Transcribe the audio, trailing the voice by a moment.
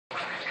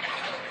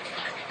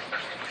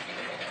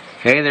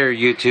Hey there,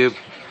 YouTube.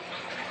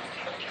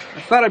 I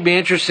thought it'd be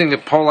interesting to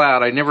pull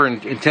out. I never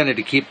intended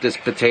to keep this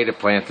potato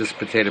plant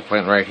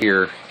right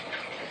here,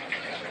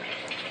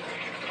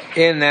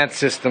 in that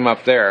system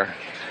up there.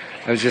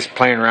 I was just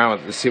playing around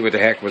with it to see what the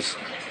heck was,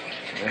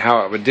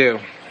 how it would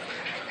do.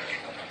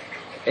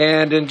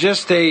 And in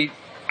just a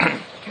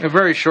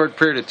very short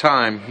period of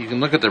time, you can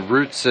look at the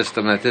root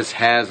system that this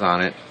has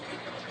on it.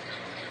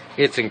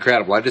 It's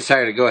incredible. I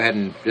decided to go ahead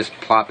and just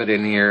plop it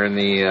in here in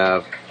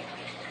the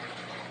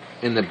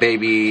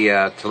baby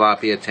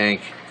tilapia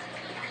tank,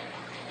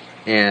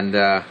 and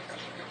I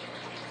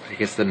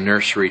guess the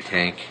nursery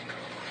tank,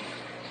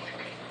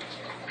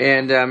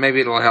 and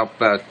maybe it'll help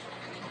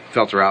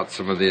filter out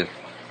some of the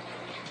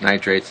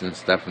nitrates and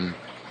stuff.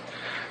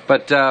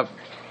 But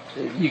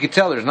you can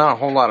tell there's not a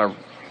whole lot of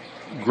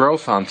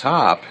growth on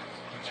top.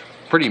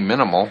 It's pretty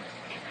minimal,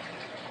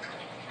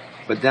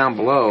 but down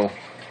below,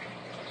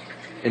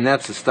 and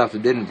that's the stuff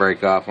that didn't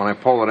break off. When I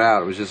pull it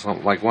out, it was just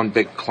like one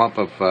big clump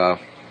of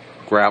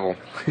gravel.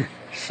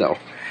 So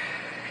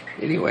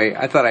anyway,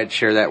 I thought I'd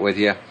share that with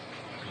you.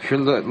 If you're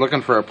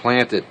looking for a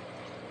plant that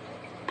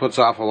puts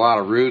off a lot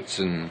of roots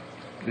and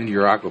into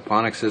your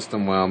aquaponics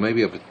system, well,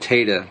 maybe a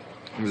potato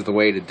is the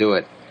way to do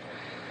it.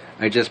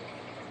 I just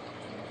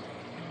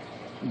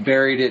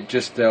buried it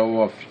just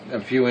a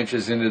few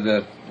inches into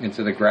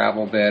the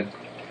gravel bed,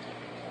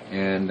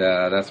 and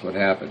that's what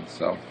happened.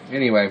 So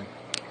anyway,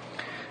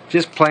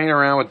 just playing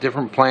around with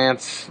different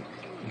plants,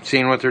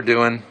 seeing what they're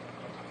doing.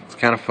 It's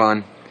kind of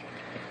fun.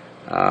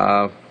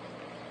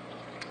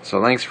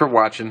 So thanks for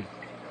watching.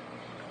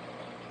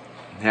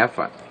 Have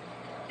fun.